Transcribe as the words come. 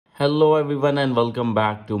Hello everyone and welcome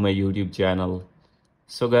back to my YouTube channel.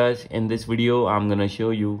 So guys, in this video I'm gonna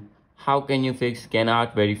show you how can you fix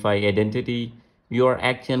cannot verify identity. Your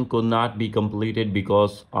action could not be completed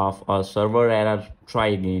because of a server error. Try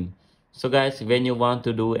again. So guys, when you want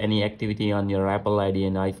to do any activity on your Apple ID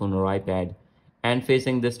and iPhone or iPad and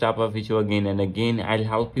facing this type of issue again and again, I'll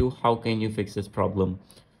help you how can you fix this problem.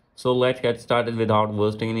 So let's get started without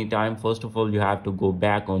wasting any time. First of all, you have to go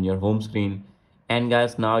back on your home screen, and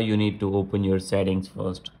guys, now you need to open your settings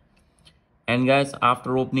first. And guys,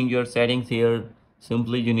 after opening your settings here,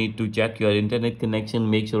 simply you need to check your internet connection.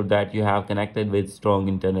 Make sure that you have connected with strong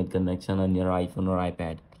internet connection on your iPhone or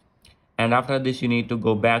iPad. And after this, you need to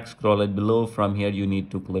go back, scroll it below. From here you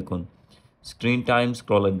need to click on screen time,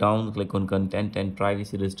 scroll it down, click on content and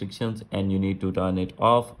privacy restrictions, and you need to turn it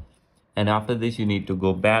off. And after this, you need to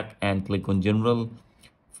go back and click on general.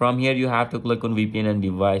 From here you have to click on VPN and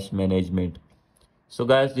device management. So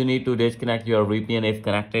guys, you need to disconnect your VPN if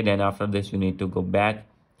connected, and after this you need to go back,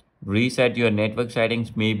 reset your network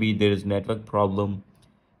settings. Maybe there is network problem,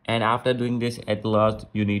 and after doing this, at last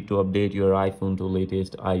you need to update your iPhone to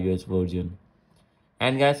latest iOS version.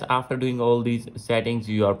 And guys, after doing all these settings,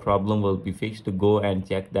 your problem will be fixed. To go and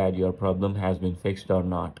check that your problem has been fixed or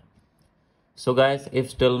not. So guys, if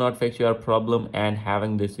still not fix your problem and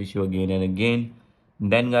having this issue again and again,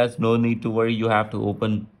 then guys, no need to worry. You have to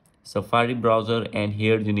open Safari browser, and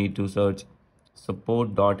here you need to search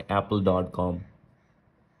support.apple.com.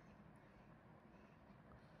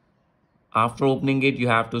 After opening it, you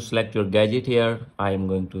have to select your gadget here. I am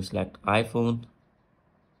going to select iPhone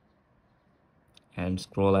and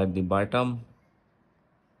scroll at the bottom.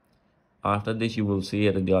 After this, you will see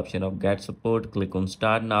here the option of get support. Click on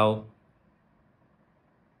start now.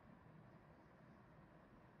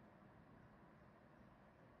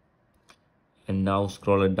 And now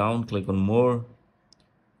scroll it down, click on more.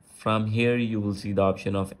 From here you will see the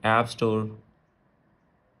option of App Store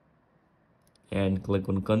and click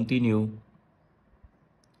on continue.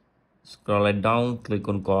 Scroll it down, click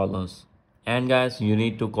on call us. And guys, you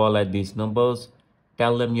need to call at these numbers,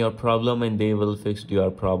 tell them your problem, and they will fix your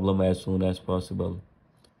problem as soon as possible.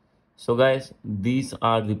 So guys, these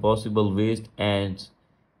are the possible ways and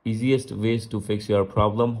easiest ways to fix your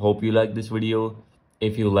problem. Hope you like this video.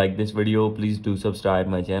 If you like this video, please do subscribe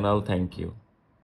my channel. Thank you.